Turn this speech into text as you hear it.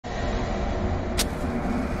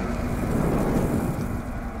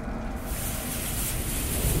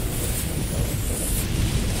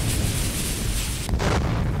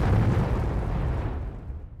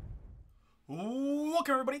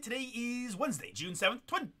Welcome, everybody. Today is Wednesday, June 7th,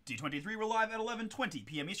 2023. We're live at 11:20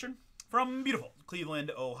 p.m. Eastern from beautiful Cleveland,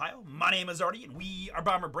 Ohio. My name is Artie, and we are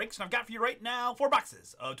Bomber Breaks, and I've got for you right now 4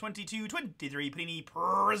 boxes of 22-23 Panini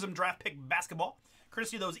Prizm Draft Pick Basketball,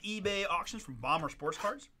 courtesy of those eBay auctions from Bomber Sports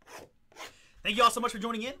Cards. Thank you all so much for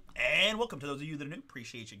joining in, and welcome to those of you that are new.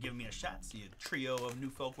 Appreciate you giving me a shot. See a trio of new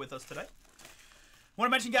folk with us today. I want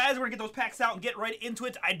to mention, guys, we're going to get those packs out and get right into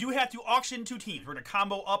it. I do have to auction 2 teams. We're going to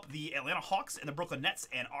combo up the Atlanta Hawks and the Brooklyn Nets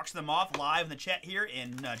and auction them off live in the chat here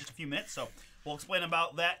in just a few minutes. So we'll explain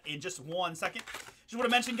about that in just 1 second. Just want to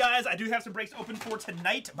mention, guys, I do have some breaks open for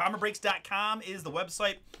tonight. BomberBreaks.com is the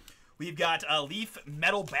website. We've got Leaf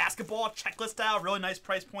Metal Basketball, checklist style, really nice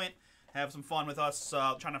price point. Have some fun with us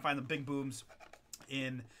trying to find the big booms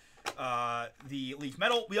in the Leaf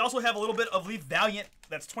Metal. We also have a little bit of Leaf Valiant.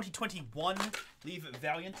 That's 2021 Leaf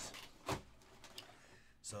Valiant.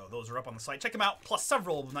 So those are up on the site. Check them out. Plus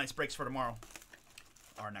several nice breaks for tomorrow.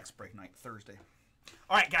 Our next break night, Thursday.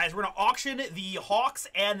 All right, guys, we're going to auction the Hawks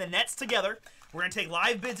and the Nets together. We're going to take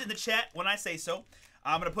live bids in the chat when I say so.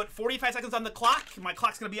 I'm going to put 45 seconds on the clock. My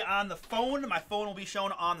clock's going to be on the phone. My phone will be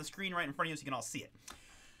shown on the screen right in front of you so you can all see it.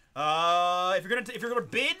 If you're gonna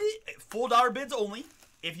bid, full dollar bids only.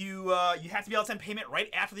 If you have to be able to send payment right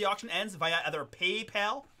after the auction ends via either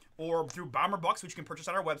PayPal or through Bomber Bucks, which you can purchase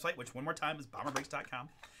on our website, which one more time is bomberbreaks.com.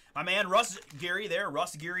 My man Russ Geary there.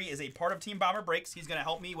 Russ Geary is a part of Team Bomber Breaks. He's going to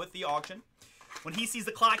help me with the auction. When he sees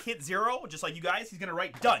the clock hit 0, just like you guys, he's going to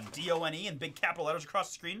write done, D-O-N-E, in big capital letters across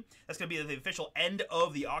the screen. That's going to be the official end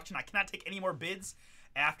of the auction. I cannot take any more bids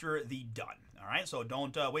after the done. All right, so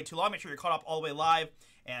don't wait too long. Make sure you're caught up all the way live,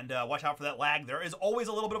 and watch out for that lag. There is always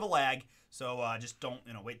a little bit of a lag, so just don't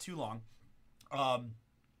wait too long.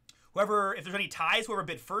 If there's any ties, whoever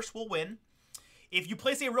bid first will win. If you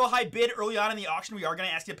place a real high bid early on in the auction, we are going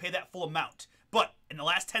to ask you to pay that full amount. But in the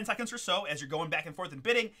last 10 seconds or so, as you're going back and forth and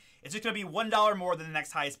bidding, it's just going to be $1 more than the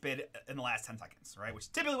next highest bid in the last 10 seconds, right? Which is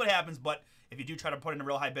typically what happens, but if you do try to put in a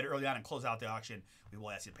real high bid early on and close out the auction, we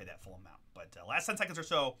will ask you to pay that full amount. But last 10 seconds or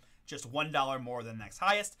so, just $1 more than the next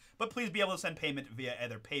highest. But please be able to send payment via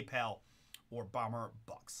either PayPal or Bomber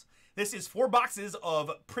Bucks. This is 4 boxes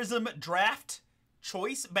of Prizm Draft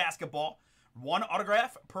Choice Basketball. 1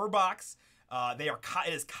 autograph per box.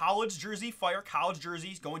 It is college jersey fire. College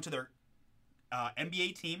jerseys going to their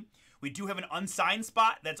NBA team. We do have an unsigned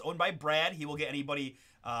spot that's owned by Brad. He will get anybody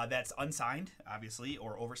that's unsigned, obviously,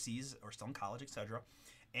 or overseas, or still in college, etc.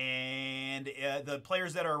 And the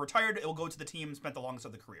players that are retired, it will go to the team spent the longest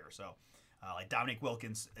of the career. So, like Dominique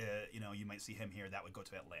Wilkins, you might see him here. That would go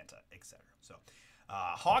to Atlanta, etc. So,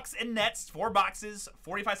 Hawks and Nets, 4 boxes,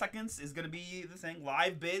 45 seconds is going to be the thing.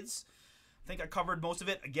 Live bids. I think I covered most of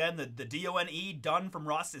it. Again, the D-O-N-E, done from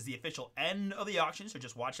Russ, is the official end of the auction. So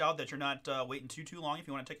just watch out that you're not waiting too long if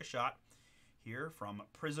you want to take a shot here from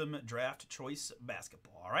Prizm Draft Choice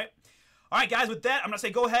Basketball. All right? All right, guys, with that, I'm going to say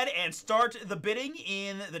go ahead and start the bidding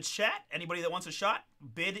in the chat. Anybody that wants a shot,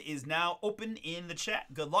 bid is now open in the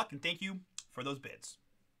chat. Good luck, and thank you for those bids.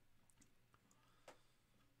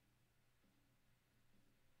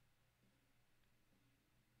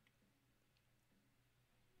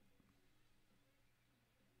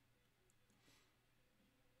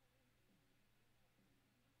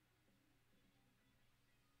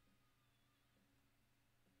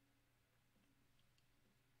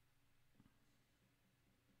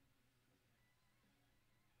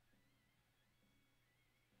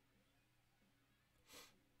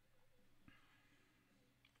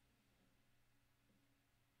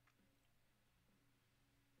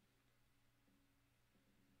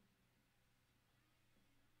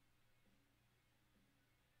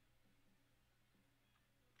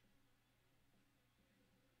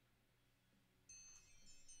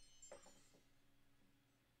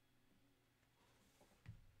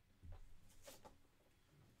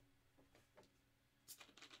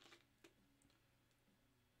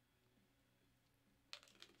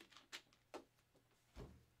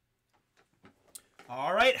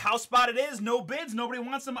 All right, house spot it is. No bids. Nobody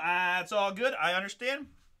wants them. It's all good. I understand.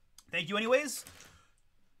 Thank you anyways.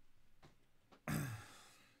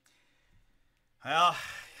 Well,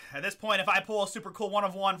 at this point, if I pull a super cool 1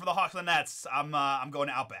 of 1 for the Hawks and the Nets, I'm going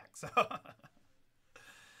to Outback. So,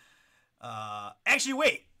 actually,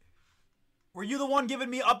 wait. Were you the one giving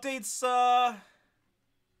me updates?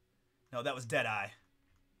 No, that was Deadeye.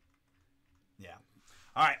 Yeah.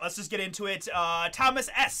 All right, let's just get into it. Thomas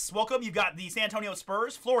S., welcome. You've got the San Antonio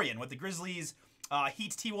Spurs. Florian with the Grizzlies,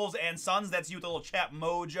 Heat, T-Wolves, and Suns. That's you with a little chat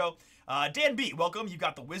mojo. Dan B., welcome. You've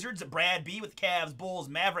got the Wizards. Brad B. with Cavs, Bulls,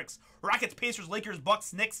 Mavericks, Rockets, Pacers, Lakers,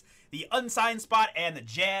 Bucks, Knicks, the unsigned spot, and the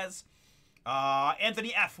Jazz.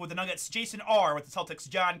 Anthony F. with the Nuggets, Jason R. with the Celtics,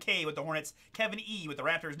 John K. with the Hornets, Kevin E. with the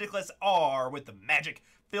Raptors, Nicholas R. with the Magic,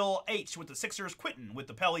 Phil H. with the Sixers, Quentin with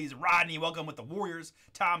the Pellies, Rodney Welcome with the Warriors,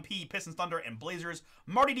 Tom P. Pistons, Thunder, and Blazers,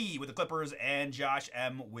 Marty D. with the Clippers, and Josh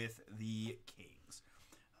M. with the Kings.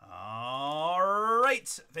 All right.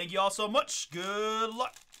 Thank you all so much. Good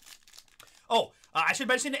luck. Oh, I should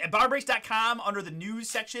mention at BomberBreaks.com under the news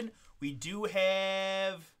section, we do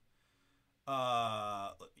have...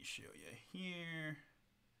 let me show you here.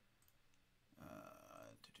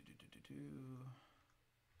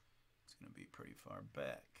 It's going to be pretty far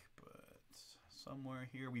back, but somewhere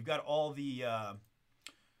here. We've got all the...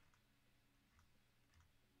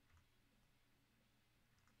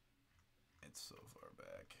 it's so far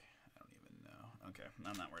back. I don't even know. Okay,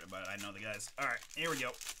 I'm not worried about it. I know the guys. All right, here we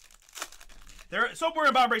go. There, somewhere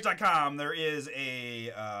in BomberBreaks.com, there is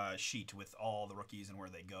a sheet with all the rookies and where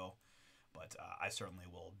they go. But I certainly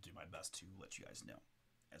will do my best to let you guys know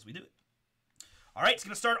as we do it. All right, it's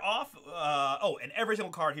going to start off. Oh, and every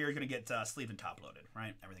single card here is going to get sleeved and top loaded,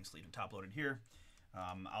 right? Everything's sleeved and top loaded here.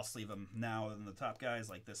 I'll sleeve them now in the top guys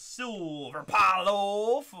like this. Silver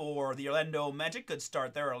Paulo for the Orlando Magic. Good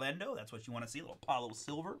start there, Orlando. That's what you want to see, a little Paulo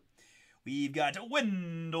Silver. We've got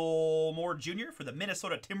Wendell Moore Jr. for the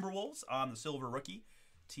Minnesota Timberwolves on the Silver Rookie.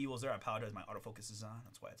 T-Wolves there. I apologize. My autofocus is on.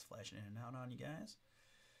 That's why it's flashing in and out on you guys.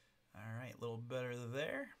 All right, a little better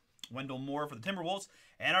there. Wendell Moore for the Timberwolves.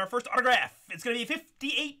 And our first autograph, it's going to be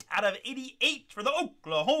 58 out of 88 for the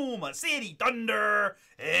Oklahoma City Thunder.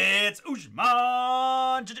 It's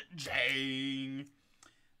Usman Jang.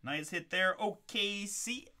 Nice hit there,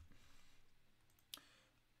 OKC.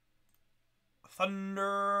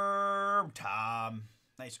 Thunder, Tom.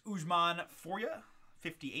 Nice Usman for you.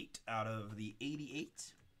 58 out of the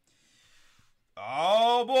 88.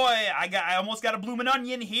 Oh boy, I almost got a bloomin'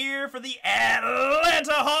 onion here for the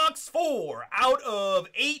Atlanta Hawks. 4 out of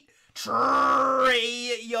 8.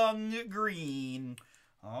 Trae Young Green.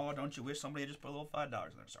 Oh, don't you wish somebody had just put a little $5 in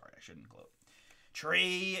there? Sorry, I shouldn't gloat.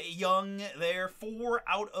 Trae Young there. 4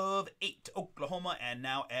 out of 8. Oklahoma and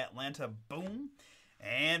now Atlanta. Boom.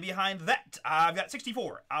 And behind that, I've got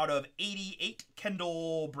 64 out of 88.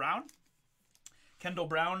 Kendall Brown. Kendall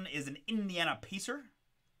Brown is an Indiana Pacer.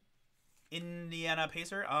 Indiana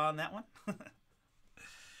Pacer on that one.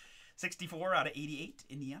 64 out of 88,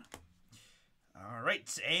 Indiana. All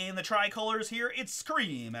right, and the tricolors here, it's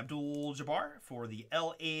Kareem Abdul-Jabbar for the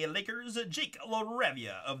LA Lakers, Jake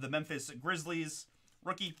LaRavia of the Memphis Grizzlies,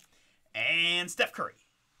 rookie, and Steph Curry,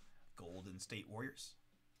 Golden State Warriors.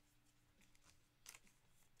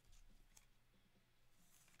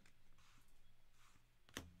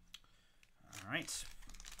 All right.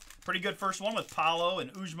 Pretty good first one with Paulo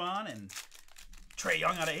and Usman and Trae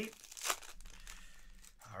Young out of 8.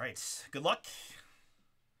 All right, good luck.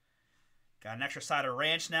 Got an extra side of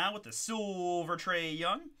ranch now with the silver Trae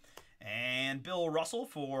Young and Bill Russell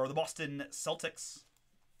for the Boston Celtics.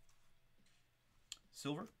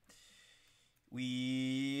 Silver.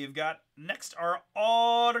 We've got next our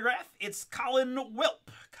autograph. It's Colin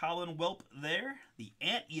Welp. Colin Welp there, the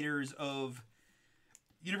Anteaters of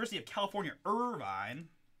University of California, Irvine.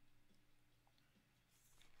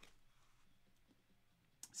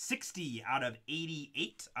 60 out of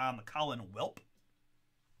 88 on the Colin Welp.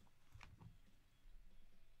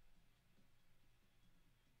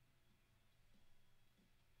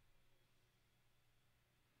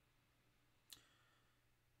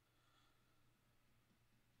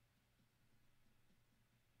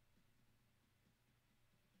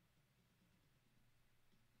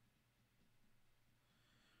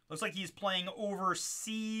 Looks like he's playing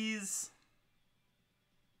overseas.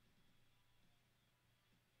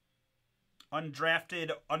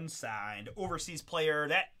 Undrafted, unsigned, overseas player.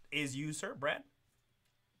 That is you, sir, Brad.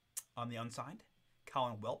 On the unsigned.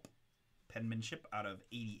 Colin Welp. Penmanship out of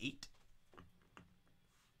 88.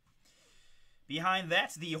 Behind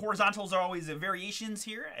that, the horizontals are always variations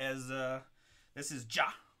here, as this is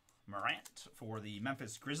Ja Morant for the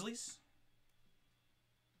Memphis Grizzlies.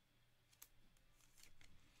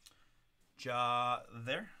 Ja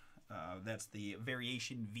there. That's the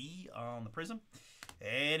variation V on the Prizm.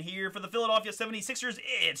 And here for the Philadelphia 76ers,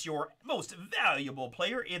 it's your most valuable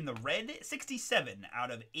player in the red. 67 out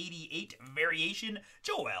of 88 variation,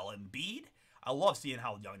 Joel Embiid. I love seeing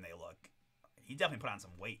how young they look. He definitely put on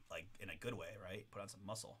some weight, like in a good way, right? Put on some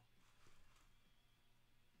muscle.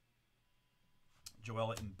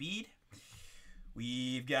 Joel Embiid.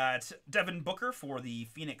 We've got Devin Booker for the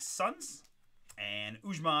Phoenix Suns. And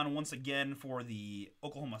Usman once again for the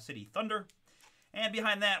Oklahoma City Thunder. And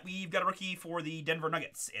behind that, we've got a rookie for the Denver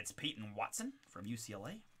Nuggets. It's Peyton Watson from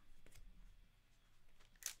UCLA.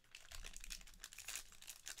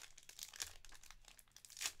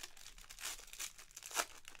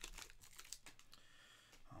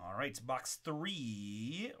 right, box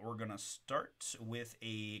 3. We're going to start with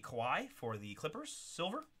a Kawhi for the Clippers,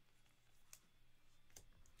 silver.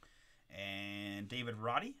 And David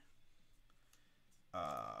Roddy,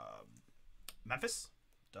 Memphis.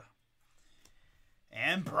 Duh.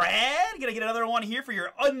 And Brad, gonna get another one here for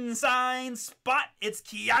your unsigned spot. It's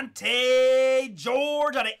Keontae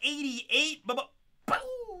George out of 88. Boom!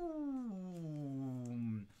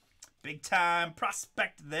 Big time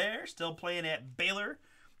prospect there. Still playing at Baylor,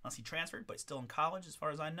 unless he transferred, but still in college as far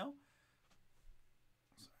as I know.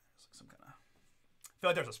 Some kind of, I feel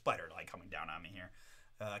like there's a splitter like coming down on me here.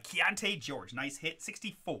 Keontae George, nice hit,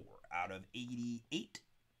 64 out of 88.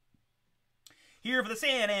 Here for the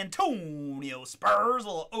San Antonio Spurs,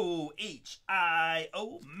 little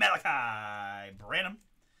O-H-I-O, Malachi Branham.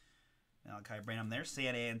 Malachi Branham there,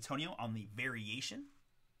 San Antonio on the variation.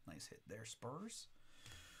 Nice hit there, Spurs.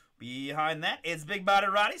 Behind that, it's Big Body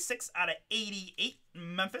Roddy, 6 out of 88,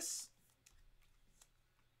 Memphis.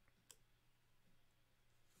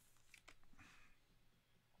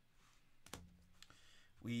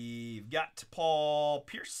 We've got Paul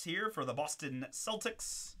Pierce here for the Boston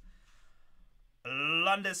Celtics.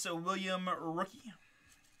 Londis William, rookie.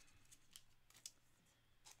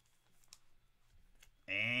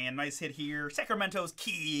 And nice hit here. Sacramento's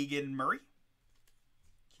Keegan Murray.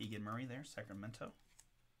 Keegan Murray there, Sacramento.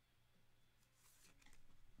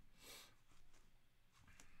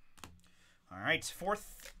 All right,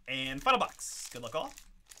 4th and final box. Good luck all.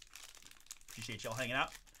 Appreciate y'all hanging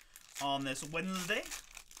out on this Wednesday.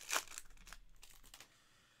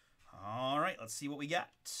 All right, let's see what we got.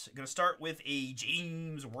 Going to start with a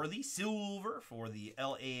James Worthy silver for the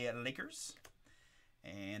LA Lakers.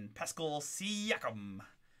 And Pascal Siakam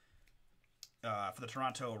for the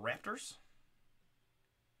Toronto Raptors.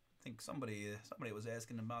 I think somebody was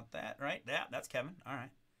asking about that, right? Yeah, that's Kevin. All right.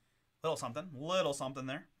 Little something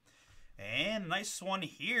there. And nice one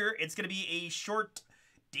here. It's going to be a short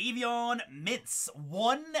Davion Mintz.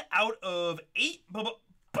 1 out of 8. Boom!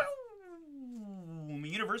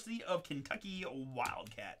 University of Kentucky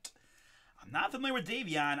Wildcat. I'm not familiar with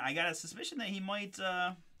Davion. I got a suspicion that he might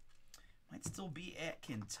still be at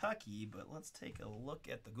Kentucky, but let's take a look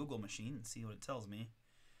at the Google machine and see what it tells me.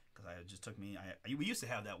 Because we used to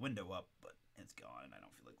have that window up, but it's gone, and I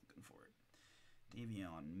don't feel like looking for it.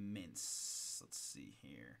 Davion Mintz. Let's see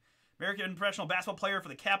here. American professional basketball player for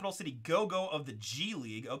the Capital City Go-Go of the G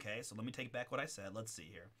League. Okay, so let me take back what I said. Let's see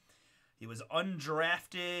here. He was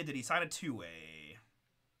undrafted. Did he sign a two-way?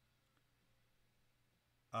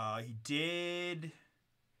 He did.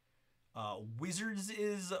 Wizards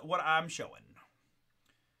is what I'm showing.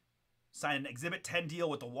 Signed an Exhibit 10 deal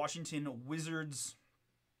with the Washington Wizards.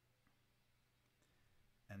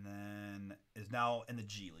 And then is now in the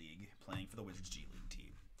G League, playing for the Wizards G League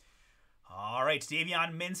team. All right,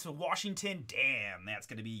 Davion Mintz, Washington. Damn, that's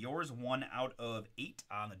going to be yours. 1 out of 8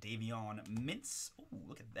 on the Davion Mintz. Ooh,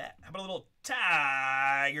 look at that. How about a little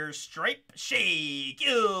tiger stripe? Shea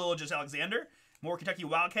Gilgeous-Alexander. More Kentucky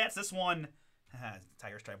Wildcats. This one,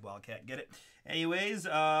 tiger stripe Wildcat, get it? Anyways,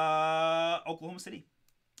 Oklahoma City.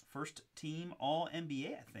 First team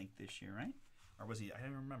All-NBA, I think, this year, right? Or was he? I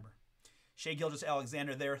don't remember. Shea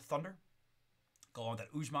Gilgeous-Alexander there, Thunder. Go on with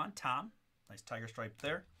that Ujman, Tom. Nice tiger stripe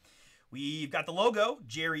there. We've got the logo,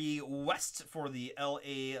 Jerry West for the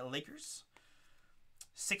LA Lakers.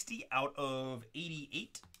 60 out of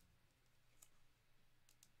 88.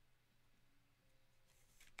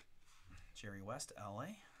 Jerry West,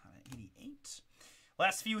 LA, 88.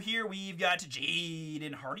 Last few here, we've got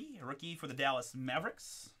Jaden Hardy, a rookie for the Dallas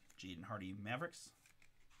Mavericks. Jaden Hardy, Mavericks.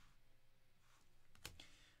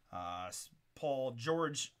 Paul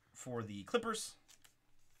George for the Clippers.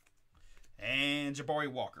 And Jabari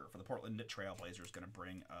Walker for the Portland Trailblazers, going to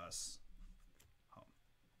bring us home.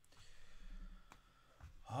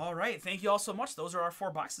 All right, thank you all so much. Those are our 4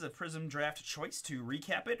 boxes of Prizm Draft Choice. To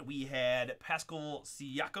recap it, we had Pascal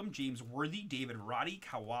Siakam, James Worthy, David Roddy,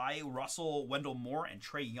 Kawhi, Russell, Wendell Moore, and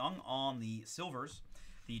Trae Young on the silvers.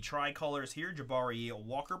 The tricolors here, Jabari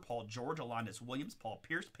Walker, Paul George, Alondes Williams, Paul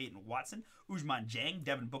Pierce, Peyton Watson, Ujman Jang,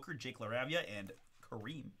 Devin Booker, Jake LaRavia, and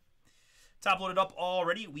Kareem. Top loaded up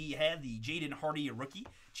already. We had the Jaden Hardy rookie,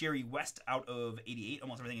 Jerry West out of 88.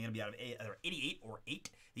 Almost everything is going to be out of either 88 or 8.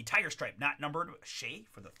 The tiger stripe, not numbered, Shea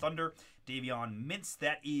for the Thunder. Davion Mintz,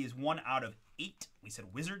 that is 1 out of 8. We said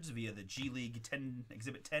Wizards via the G League 10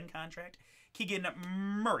 Exhibit 10 contract. Keegan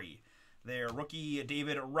Murray, their rookie.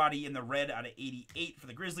 David Roddy in the red out of 88 for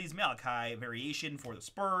the Grizzlies. Malachi variation for the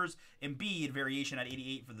Spurs. Embiid variation at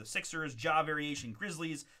 88 for the Sixers. Ja variation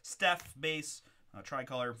Grizzlies. Steph base.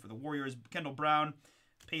 Tricolor for the Warriors, Kendall Brown,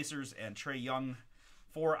 Pacers, and Trae Young.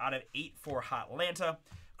 4 out of 8 for Hotlanta.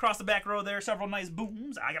 Across the back row there, several nice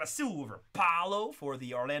booms. I got a silver Paulo for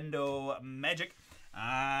the Orlando Magic.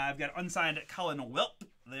 I've got unsigned Colin Welp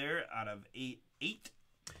there out of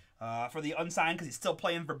 8-8. For the unsigned, because he's still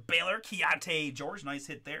playing for Baylor, Keontae George. Nice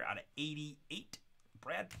hit there out of 88.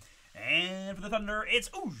 Brad. And for the Thunder, it's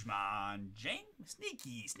Ousmane Dieng.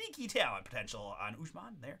 Sneaky talent potential on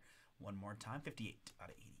Ousmane there. One more time, 58 out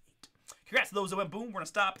of 88. Congrats to those that went boom. We're going to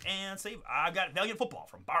stop and save. I've got Valiant Football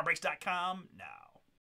from BomberBreaks.com now.